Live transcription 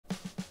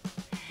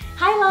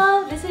Hi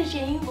love, this is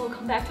Jane.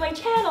 Welcome back to my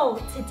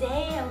channel.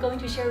 Today I'm going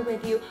to share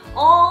with you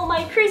all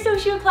my crystal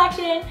shoe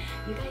collection.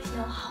 You guys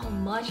know how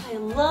much I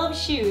love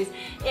shoes,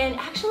 and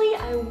actually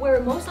I wear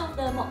most of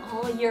them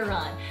all year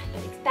round,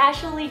 but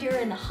especially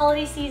during the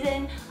holiday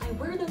season I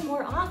wear them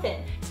more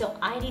often. So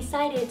I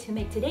decided to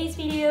make today's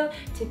video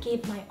to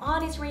give my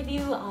honest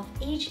review of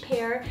each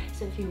pair.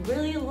 So if you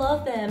really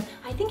love them,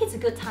 I think it's a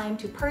good time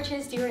to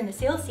purchase during the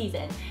sale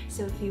season.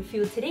 So if you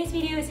feel today's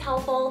video is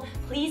helpful,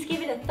 please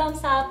give it a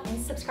thumbs up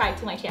and subscribe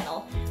to my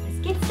channel. Let's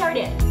get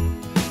started.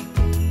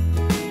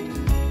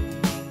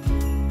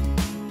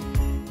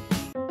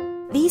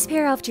 These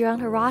pair of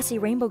Rossi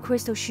rainbow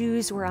crystal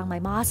shoes were on my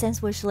MACH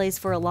Sense wish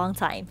list for a long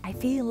time. I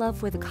fell in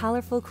love with the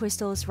colorful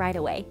crystals right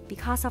away.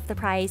 Because of the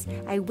price,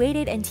 I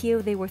waited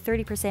until they were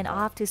 30%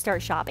 off to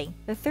start shopping.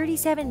 The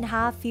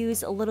 37.5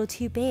 feels a little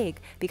too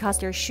big because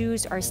their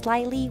shoes are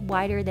slightly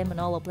wider than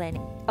Manolo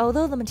Blahnik.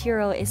 Although the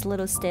material is a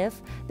little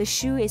stiff, the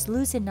shoe is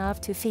loose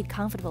enough to fit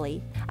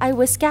comfortably. I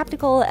was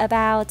skeptical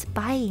about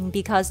buying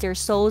because their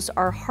soles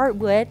are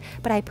hardwood,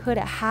 but I put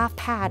a half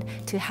pad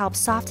to help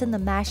soften the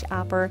mesh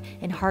upper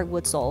and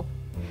hardwood sole.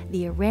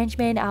 The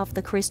arrangement of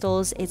the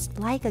crystals is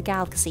like a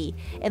galaxy,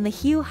 and the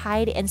heel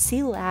height and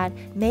silhouette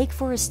make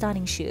for a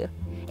stunning shoe.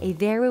 A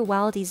very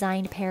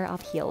well-designed pair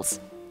of heels.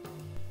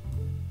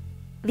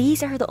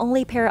 These are the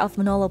only pair of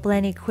Manolo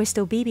Blahnik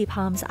crystal BB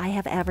pumps I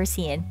have ever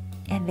seen,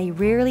 and they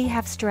rarely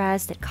have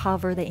straps that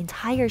cover the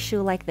entire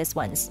shoe like this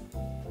one's.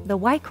 The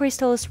white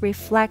crystals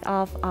reflect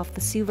off of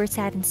the silver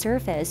satin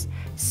surface,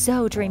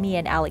 so dreamy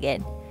and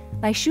elegant.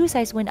 My shoe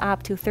size went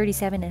up to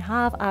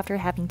 37.5 after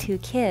having 2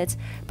 kids,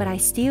 but I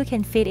still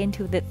can fit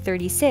into the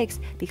 36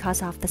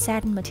 because of the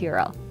satin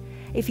material.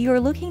 If you are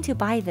looking to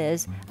buy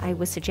this, I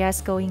would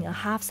suggest going a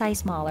half size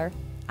smaller.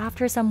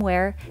 After some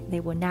wear,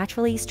 they will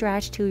naturally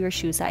stretch to your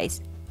shoe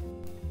size.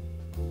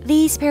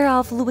 These pair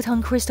of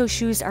Louboutin crystal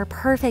shoes are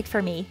perfect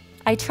for me.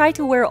 I tried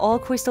to wear all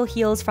crystal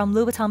heels from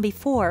Louboutin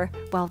before.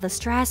 While the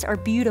straps are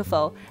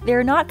beautiful, they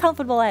are not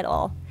comfortable at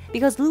all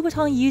because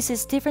Louboutin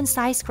uses different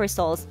size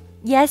crystals.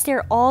 Yes,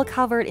 they're all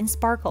covered in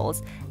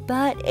sparkles,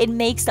 but it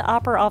makes the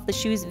upper of the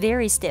shoes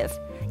very stiff.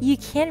 You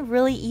can't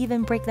really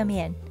even break them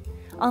in.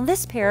 On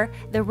this pair,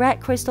 the red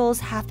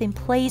crystals have been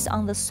placed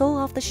on the sole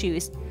of the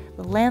shoes.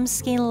 The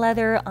lambskin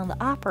leather on the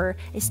upper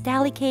is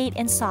delicate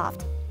and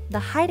soft. The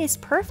height is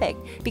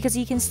perfect because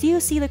you can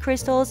still see the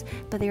crystals,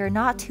 but they are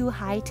not too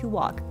high to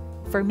walk.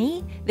 For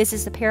me, this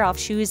is a pair of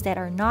shoes that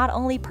are not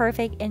only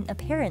perfect in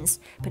appearance,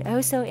 but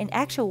also in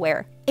actual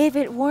wear. If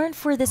it weren't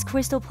for this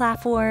crystal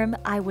platform,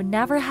 I would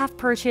never have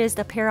purchased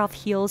a pair of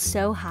heels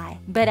so high.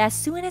 But as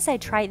soon as I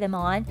tried them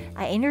on,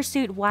 I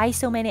understood why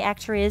so many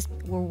actresses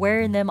were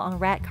wearing them on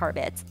red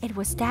carpets. It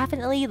was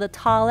definitely the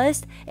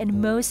tallest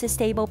and most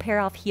stable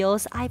pair of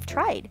heels I've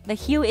tried. The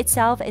heel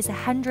itself is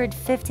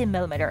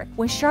 150mm.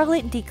 When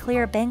Charlotte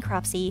declared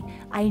bankruptcy,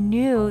 I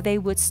knew they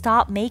would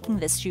stop making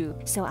this shoe,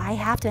 so I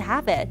have to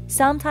have it.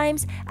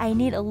 Sometimes I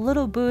need a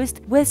little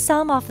boost with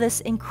some of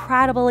these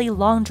incredibly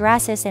long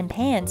dresses and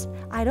pants.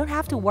 I don't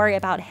have to worry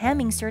about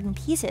hemming certain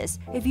pieces.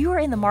 If you are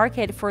in the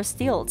market for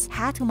stilts,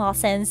 head to MACH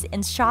Sense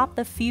and shop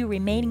the few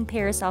remaining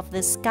pairs of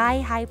the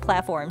sky-high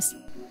platforms.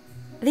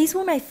 These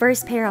were my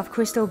first pair of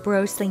crystal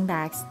brooch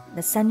slingbacks.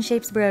 The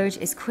sun-shaped brooch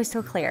is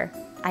crystal clear.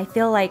 I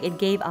feel like it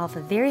gave off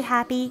a very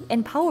happy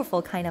and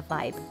powerful kind of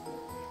vibe.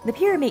 The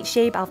pyramid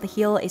shape of the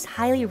heel is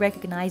highly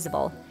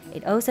recognizable.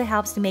 It also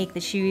helps to make the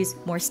shoes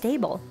more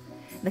stable.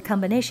 The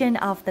combination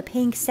of the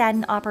pink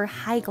satin upper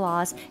high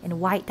gloss and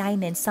white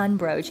diamond sun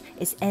brooch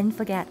is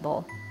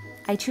unforgettable.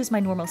 I choose my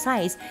normal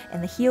size,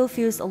 and the heel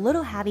feels a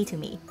little heavy to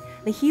me.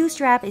 The heel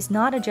strap is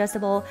not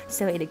adjustable,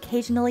 so it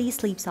occasionally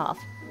slips off.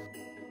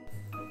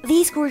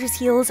 These gorgeous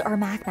heels are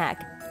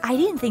MACH. I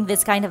didn't think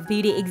this kind of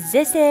beauty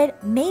existed,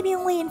 maybe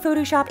only in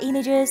Photoshop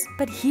images,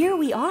 but here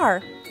we are.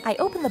 I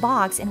opened the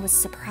box and was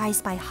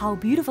surprised by how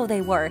beautiful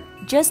they were,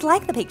 just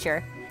like the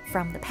picture.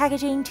 From the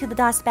packaging to the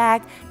dust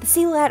bag, the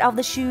silhouette of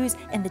the shoes,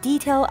 and the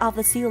detail of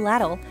the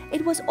silhouette,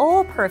 it was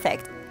all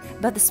perfect.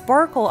 But the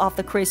sparkle of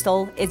the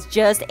crystal is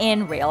just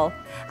unreal.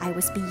 I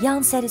was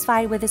beyond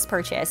satisfied with this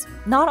purchase.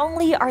 Not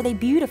only are they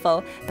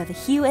beautiful, but the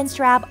heel and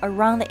strap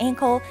around the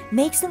ankle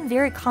makes them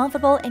very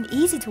comfortable and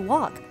easy to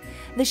walk.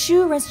 The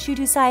shoe runs true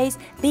to size,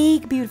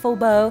 big beautiful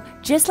bow,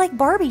 just like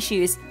Barbie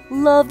shoes.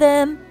 Love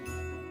them!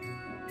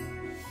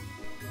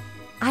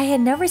 I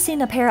had never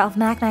seen a pair of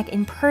MACH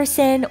in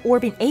person or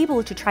been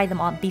able to try them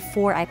on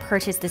before I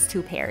purchased these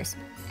 2 pairs.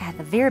 At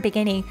the very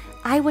beginning,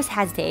 I was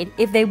hesitant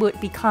if they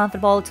would be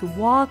comfortable to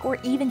walk or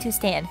even to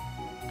stand.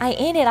 I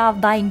ended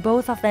up buying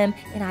both of them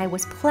and I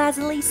was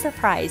pleasantly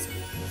surprised.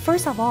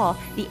 First of all,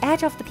 the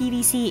edge of the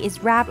PVC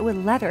is wrapped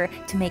with leather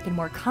to make it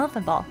more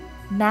comfortable.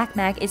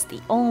 MACH is the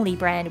only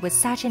brand with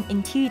such an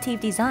intuitive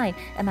design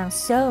among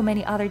so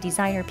many other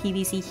designer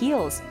PVC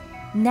heels.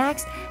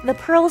 Next, the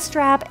pearl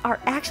straps are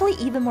actually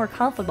even more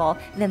comfortable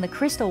than the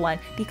crystal one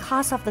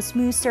because of the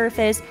smooth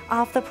surface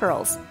of the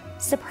pearls.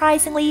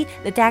 Surprisingly,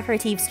 the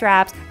decorative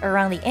straps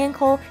around the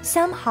ankle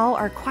somehow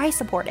are quite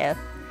supportive.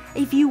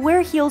 If you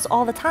wear heels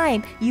all the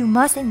time, you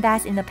must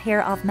invest in a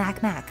pair of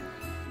MACH.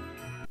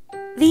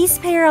 These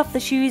pair of the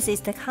shoes is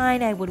the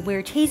kind I would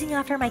wear chasing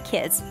after my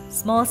kids.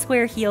 Small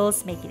square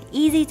heels make it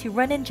easy to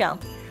run and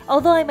jump.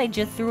 Although I might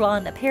just throw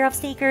on a pair of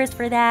sneakers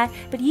for that,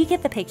 but you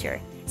get the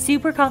picture.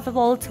 Super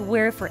comfortable to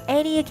wear for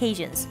any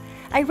occasions.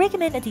 I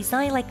recommend a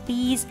design like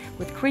these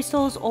with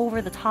crystals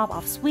over the top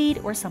of suede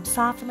or some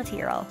soft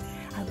material.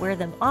 I wear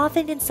them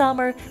often in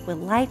summer with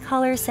light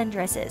color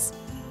sundresses.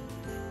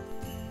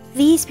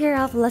 These pair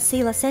of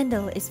LOUBOUTIN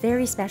sandal is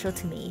very special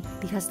to me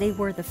because they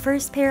were the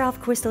first pair of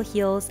crystal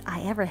heels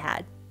I ever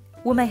had.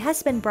 When my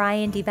husband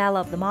Brian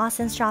developed the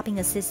Mawson's shopping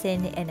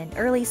assistant in an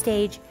early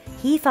stage,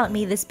 he found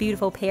me this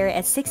beautiful pair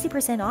at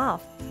 60%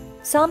 off.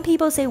 Some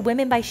people say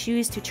women buy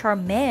shoes to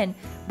charm men.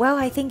 Well,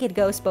 I think it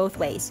goes both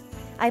ways.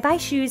 I buy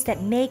shoes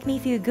that make me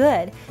feel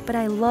good, but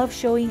I love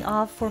showing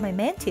off for my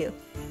men too.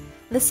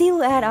 The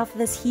silhouette of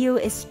this heel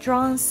is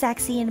strong,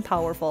 sexy, and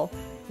powerful.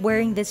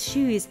 Wearing these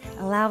shoes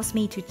allows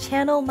me to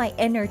channel my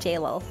inner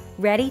J-Lo,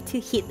 ready to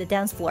hit the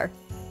dance floor.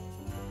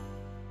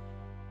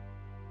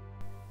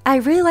 I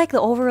really like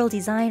the overall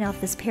design of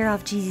this pair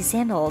of Yeezy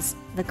sandals.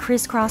 The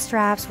crisscross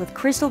straps with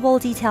crystal ball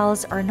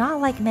details are not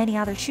like many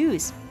other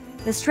shoes.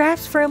 The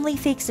straps firmly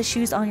fix the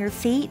shoes on your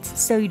feet,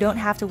 so you don't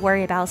have to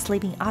worry about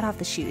slipping out of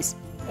the shoes.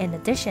 In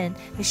addition,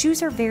 the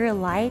shoes are very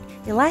light,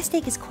 the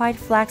elastic is quite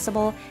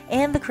flexible,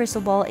 and the crystal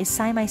ball is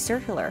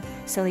semi-circular,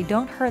 so they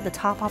don't hurt the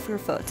top of your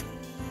foot.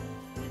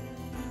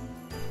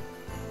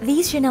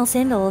 These Chanel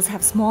sandals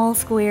have small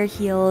square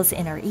heels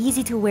and are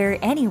easy to wear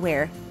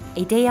anywhere.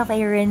 A day of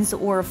errands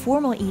or a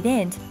formal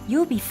event,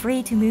 you'll be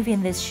free to move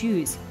in these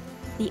shoes.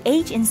 The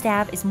H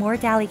instep is more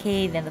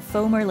delicate than the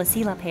former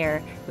LOUBOUTIN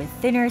pair, with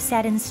thinner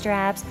satin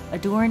straps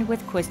adorned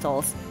with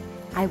crystals.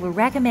 I would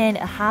recommend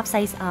a half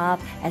size up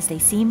as they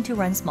seem to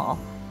run small.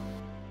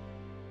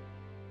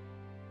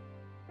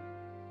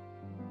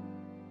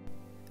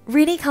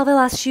 Rania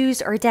Calvilla's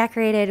shoes are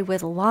decorated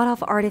with a lot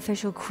of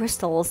artificial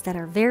crystals that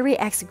are very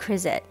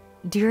exquisite.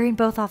 During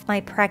both of my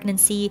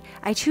pregnancy,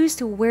 I choose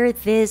to wear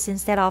this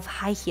instead of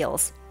high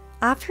heels.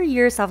 After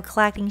years of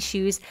collecting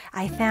shoes,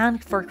 I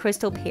found for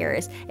crystal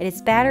pairs, it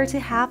is better to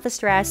have the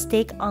straps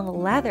stick on the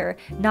leather,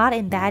 not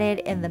embedded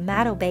in the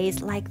metal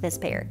base like this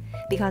pair,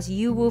 because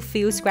you will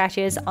feel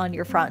scratches on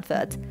your front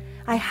foot.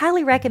 I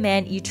highly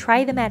recommend you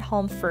try them at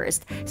home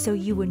first, so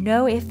you will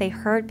know if they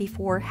hurt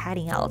before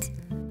heading out.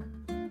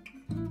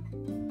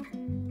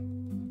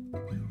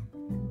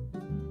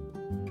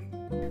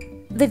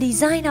 The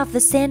design of the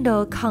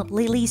sandal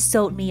completely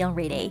sold me on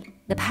Rania.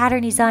 The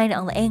pattern design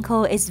on the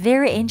ankle is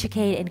very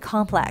intricate and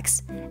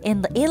complex,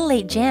 and the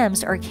inlaid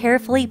gems are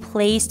carefully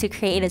placed to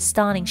create a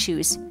stunning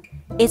shoes.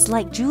 It's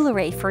like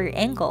jewelry for your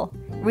ankle.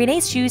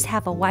 Rania's shoes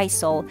have a wide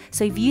sole,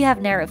 so if you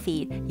have narrow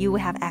feet, you will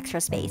have extra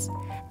space.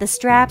 The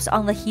straps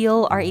on the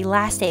heel are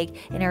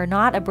elastic and are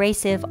not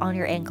abrasive on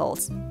your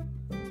ankles.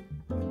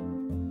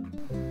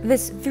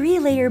 This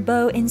 3-layer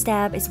bow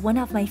instep is one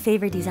of my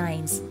favorite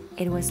designs.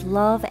 It was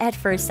love at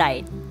first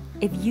sight.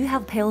 If you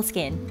have pale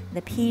skin,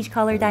 the peach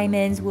color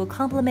diamonds will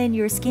complement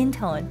your skin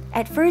tone.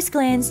 At first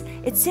glance,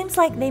 it seems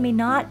like they may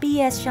not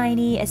be as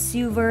shiny as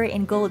silver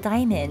and gold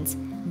diamonds,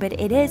 but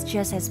it is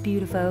just as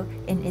beautiful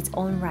in its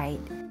own right.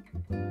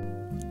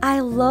 I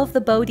love the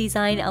bow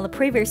design on the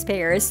previous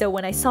pair, so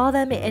when I saw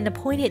them in a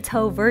pointed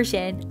toe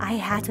version, I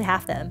had to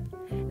have them.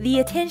 The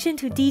attention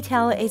to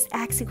detail is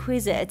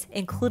exquisite,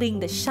 including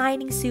the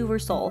shining silver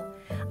sole.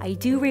 I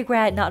do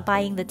regret not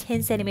buying the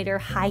 10cm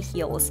high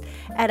heels.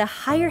 At a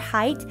higher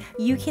height,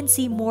 you can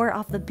see more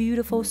of the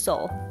beautiful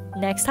sole.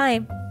 Next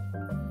time!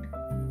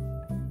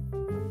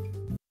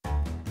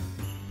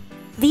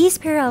 These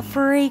pair of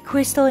furry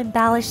crystal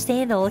embellished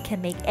sandals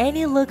can make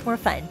any look more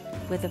fun,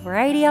 with a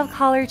variety of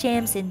color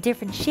gems in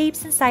different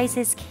shapes and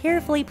sizes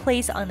carefully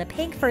placed on the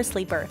pink fur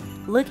slipper.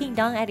 Looking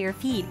down at your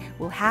feet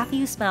will have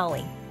you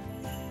smiling.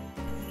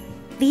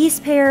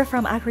 These pair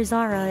from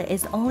Akrizara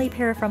is the only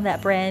pair from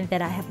that brand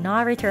that I have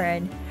not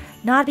returned.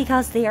 Not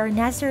because they are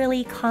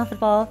necessarily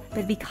comfortable,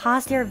 but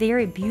because they are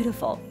very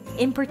beautiful.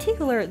 In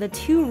particular, the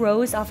 2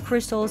 rows of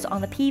crystals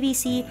on the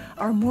PVC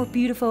are more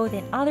beautiful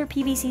than other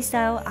PVC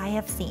style I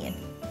have seen.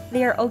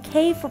 They are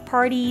okay for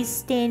parties,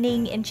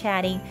 standing and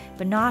chatting,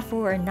 but not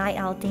for a night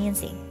out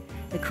dancing.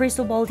 The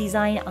crystal ball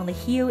design on the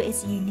heel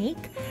is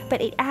unique,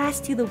 but it adds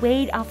to the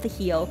weight of the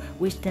heel,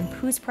 which then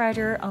puts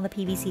pressure on the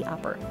PVC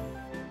upper.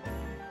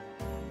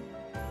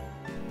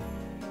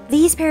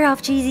 These pair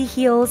of Yeezy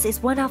heels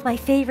is one of my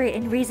favorite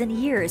in recent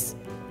years.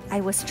 I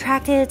was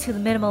attracted to the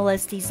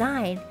minimalist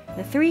design,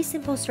 the 3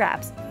 simple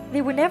straps.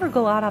 They would never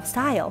go out of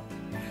style.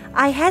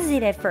 I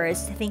hesitated at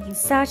first, thinking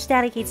such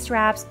delicate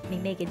straps may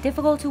make it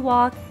difficult to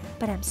walk,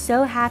 but I'm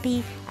so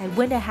happy I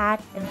went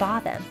ahead and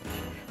bought them.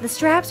 The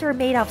straps are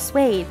made of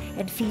suede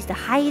and feed the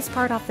highest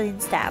part of the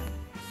instep.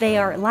 They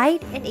are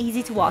light and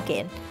easy to walk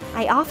in.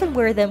 I often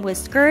wear them with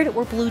skirt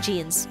or blue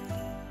jeans.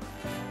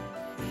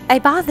 I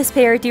bought this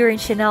pair during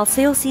Chanel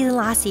sale season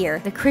last year.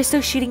 The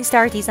crystal shooting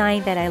star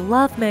design that I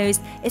love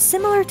most is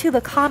similar to the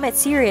Comet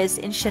series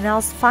in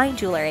Chanel's fine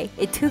jewelry.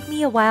 It took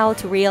me a while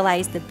to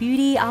realize the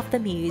beauty of the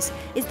muse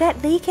is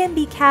that they can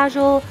be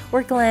casual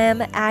or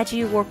glam,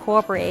 edgy or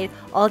corporate,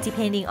 all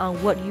depending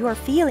on what you are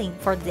feeling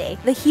for the day.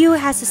 The heel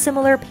has a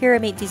similar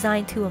pyramid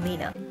design to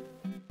AMINA.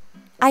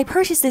 I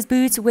purchased these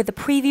boots with the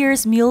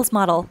previous Mule's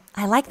model.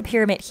 I like the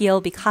pyramid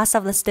heel because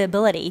of the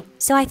stability,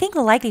 so I think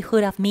the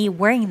likelihood of me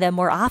wearing them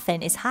more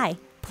often is high.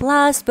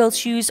 Plus, both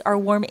shoes are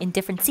worn in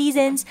different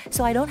seasons,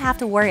 so I don't have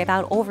to worry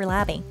about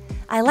overlapping.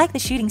 I like the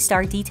shooting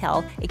star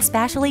detail,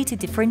 especially to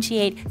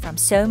differentiate from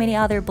so many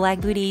other black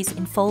booties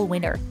in fall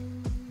winter.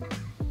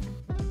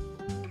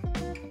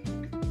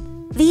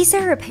 These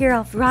are a pair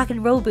of rock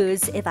and roll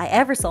boots if I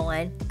ever saw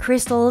one.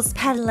 Crystals,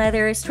 patent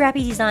leather,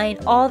 strappy design,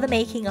 all the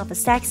making of a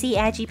sexy,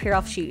 edgy pair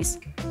of shoes.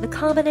 The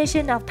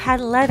combination of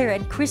patent leather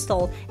and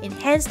crystal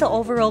enhances the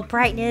overall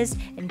brightness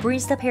and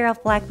brings the pair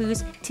of black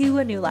boots to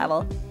a new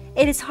level.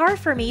 It is hard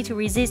for me to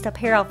resist a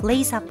pair of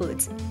lace-up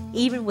boots.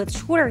 Even with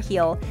shorter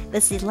heel,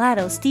 the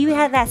stiletto still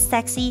had that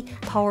sexy,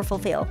 powerful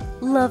feel.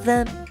 Love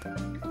them.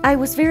 I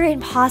was very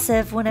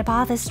impulsive when I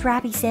bought the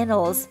strappy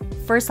sandals.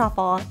 First of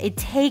all, it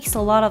takes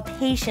a lot of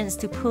patience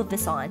to put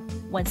this on.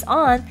 Once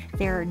on,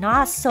 they're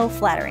not so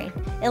flattering.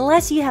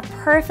 Unless you have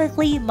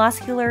perfectly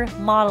muscular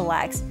model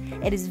legs,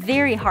 it is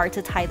very hard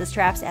to tie the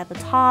straps at the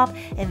top,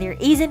 and there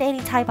isn't any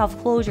type of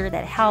closure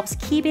that helps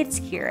keep it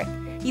secure.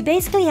 You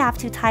basically have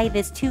to tie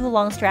these two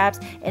long straps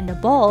in a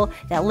ball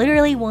that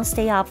literally won't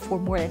stay up for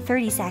more than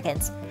 30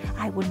 seconds.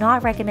 I would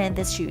not recommend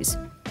these shoes.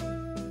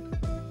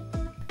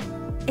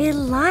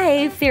 In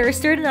life, there are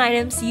certain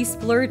items you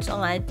splurge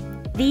on.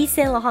 These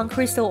Saint Laurent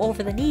crystal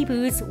over-the-knee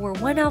boots were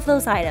one of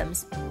those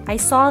items. I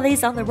saw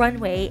these on the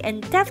runway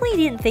and definitely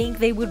didn't think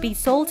they would be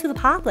sold to the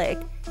public.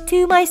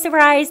 To my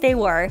surprise, they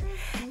were.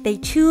 They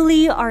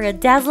truly are a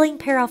dazzling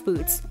pair of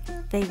boots.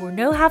 There were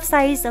no half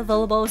size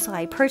available, so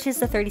I purchased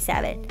the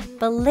 37.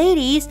 But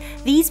ladies,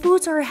 these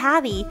boots are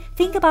heavy.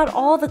 Think about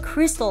all the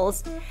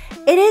crystals.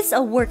 It is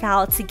a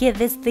workout to get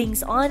these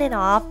things on and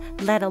off,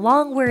 let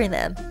alone wearing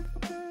them.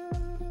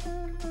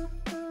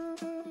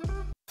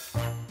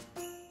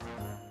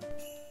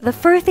 The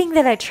first thing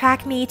that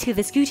attracted me to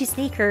this Gucci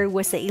sneaker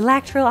was the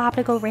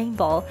electro-optical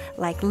rainbow,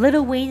 like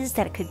little wings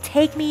that could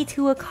take me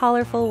to a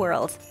colorful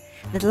world.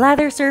 The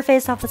leather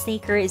surface of the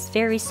sneaker is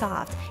very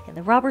soft, and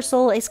the rubber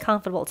sole is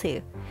comfortable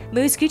too.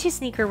 Most Gucci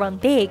sneakers run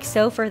big,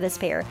 so for this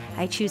pair,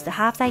 I choose the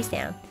half size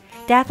down.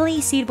 Definitely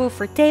suitable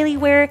for daily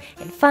wear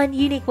and fun,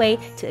 unique way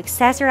to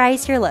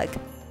accessorize your look.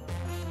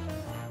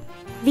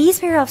 These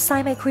pair of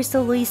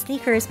semi-crystal Louis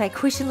sneakers by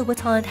Christian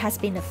Louboutin has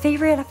been a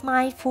favorite of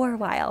mine for a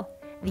while.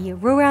 The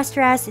Aurora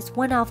Stress is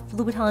one of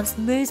Louboutin's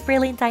most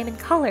brilliant diamond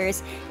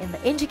colors, and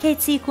the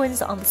intricate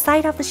sequins on the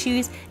side of the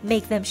shoes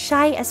make them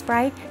shine as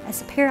bright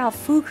as a pair of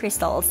full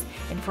crystals,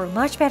 and for a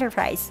much better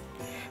price.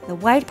 The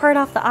white part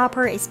of the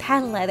upper is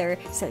patent leather,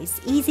 so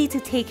it's easy to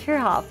take care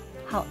of.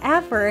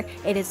 However,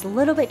 it is a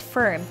little bit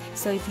firm,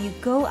 so if you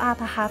go up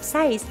a half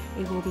size,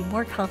 it will be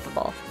more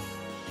comfortable.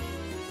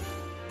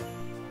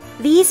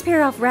 These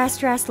pair of red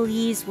stress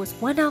leaves was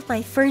one of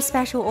my first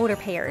special order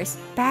pairs.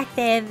 Back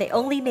then, they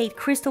only made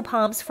crystal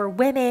pumps for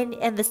women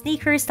and the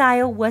sneaker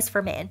style was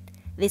for men.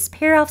 This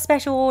pair of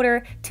special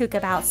order took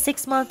about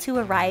 6 months to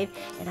arrive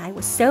and I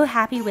was so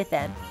happy with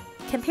them.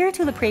 Compared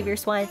to the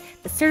previous one,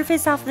 the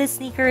surface of these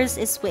sneakers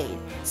is suede,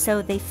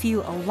 so they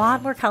feel a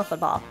lot more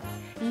comfortable.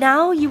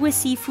 Now you will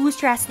see full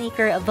stress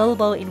sneaker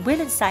available in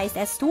women's size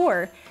at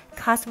store.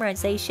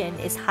 Customization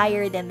is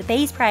higher than the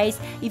base price.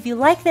 If you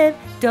like them,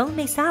 don't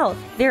miss out.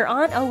 They're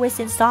not always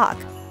in stock.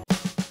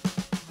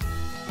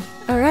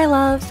 Alright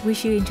loves,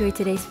 wish you enjoyed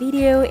today's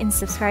video and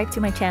subscribe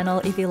to my channel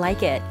if you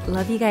like it.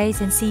 Love you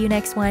guys and see you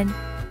next one.